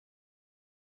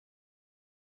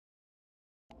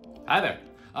Hi there,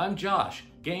 I'm Josh,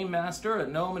 Game Master at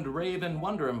Gnome and Raven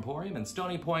Wonder Emporium in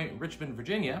Stony Point, Richmond,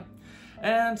 Virginia,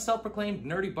 and self-proclaimed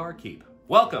nerdy barkeep.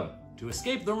 Welcome to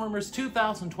Escape the Rumors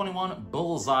 2021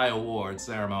 Bullseye Award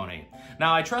ceremony.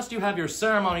 Now, I trust you have your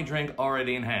ceremony drink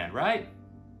already in hand, right?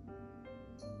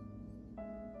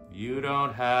 You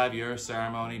don't have your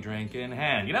ceremony drink in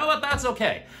hand. You know what? That's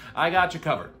okay. I got you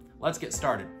covered. Let's get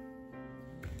started.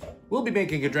 We'll be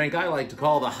making a drink I like to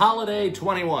call the Holiday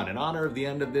 21 in honor of the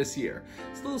end of this year.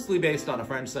 It's loosely based on a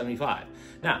French 75.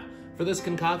 Now, for this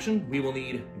concoction, we will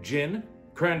need gin,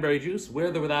 cranberry juice,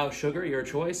 with or without sugar, your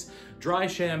choice, dry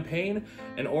champagne,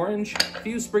 an orange, a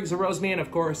few sprigs of rosemary, and of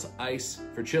course, ice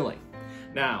for chilling.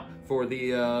 Now, for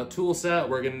the tool set,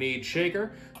 we're gonna need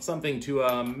shaker, something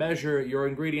to measure your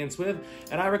ingredients with,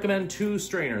 and I recommend 2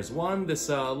 strainers. One, this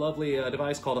lovely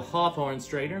device called a Hawthorne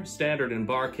strainer, standard in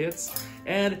bar kits,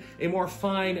 and a more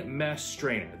fine mesh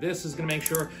strainer. This is gonna make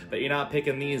sure that you're not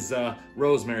picking these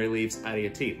rosemary leaves out of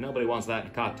your teeth. Nobody wants that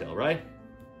in a cocktail, right?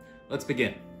 Let's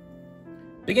begin.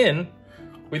 Begin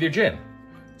with your gin.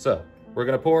 So, we're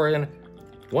gonna pour in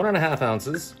 1.5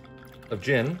 ounces of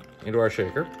gin into our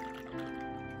shaker.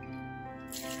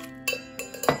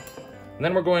 And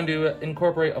then we're going to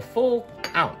incorporate a full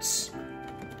ounce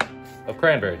of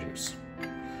cranberry juice.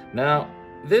 Now,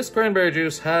 this cranberry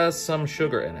juice has some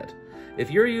sugar in it.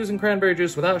 If you're using cranberry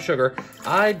juice without sugar,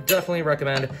 I definitely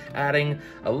recommend adding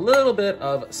a little bit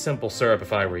of simple syrup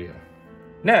if I were you.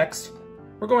 Next,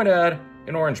 we're going to add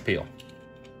an orange peel.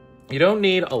 You don't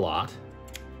need a lot,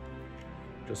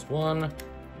 just one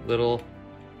little,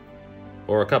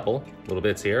 or a couple little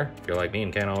bits here. If you're like me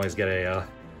and can't always get a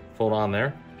full on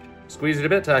there. Squeeze it a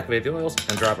bit to activate the oils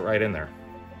and drop it right in there.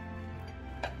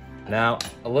 Now,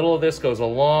 a little of this goes a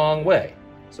long way,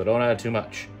 so don't add too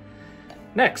much.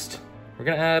 Next, we're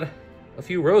gonna add a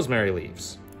few rosemary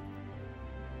leaves.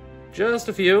 Just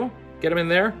a few, get them in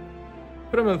there,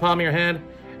 put them in the palm of your hand,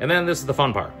 and then this is the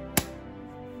fun part.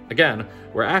 Again,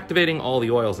 we're activating all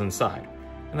the oils inside,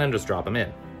 and then just drop them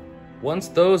in. Once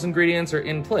those ingredients are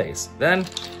in place, then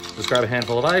just grab a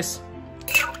handful of ice,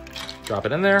 drop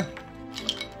it in there.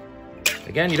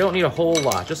 Again, you don't need a whole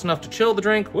lot, just enough to chill the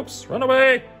drink. Whoops, run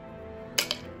away.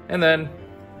 And then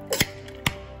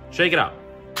shake it out.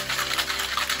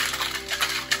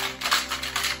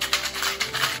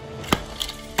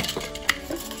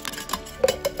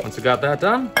 Once you got that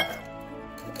done,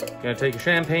 you're gonna take a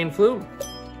champagne flute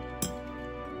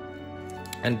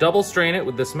and double strain it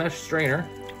with this mesh strainer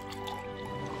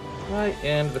right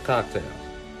into the cocktail.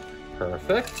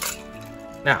 Perfect.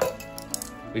 Now,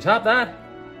 we top that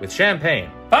with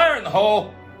champagne. Fire in the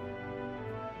hole!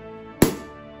 Well,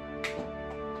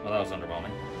 that was underwhelming.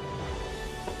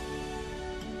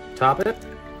 Top it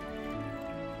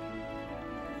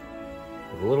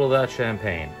with a little of that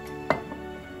champagne.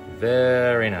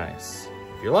 Very nice.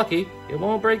 If you're lucky, it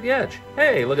won't break the edge.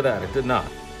 Hey, look at that, it did not.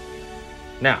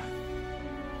 Now,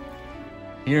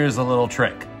 here's a little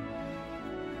trick.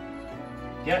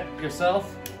 Get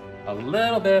yourself a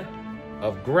little bit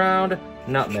of ground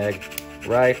nutmeg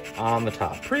right on the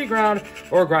top. Pre-ground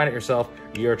or grind it yourself,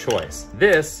 your choice.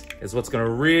 This is what's gonna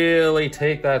really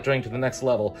take that drink to the next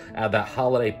level, add that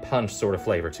holiday punch sort of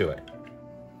flavor to it.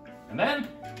 And then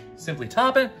simply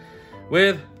top it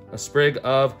with a sprig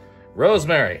of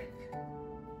rosemary.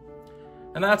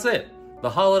 And that's it, the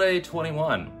Holiday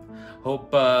 21.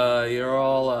 Hope you're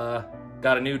all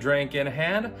got a new drink in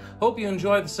hand. Hope you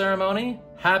enjoyed the ceremony.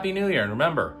 Happy New Year, and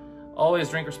remember,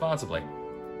 always drink responsibly.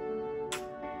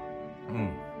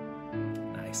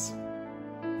 Nice.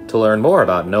 To learn more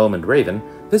about Gnome and Raven,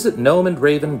 visit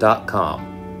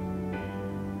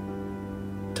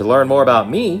gnomeandraven.com. To learn more about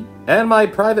me and my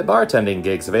private bartending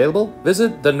gigs available,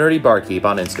 visit The Nerdy Barkeep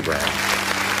on Instagram.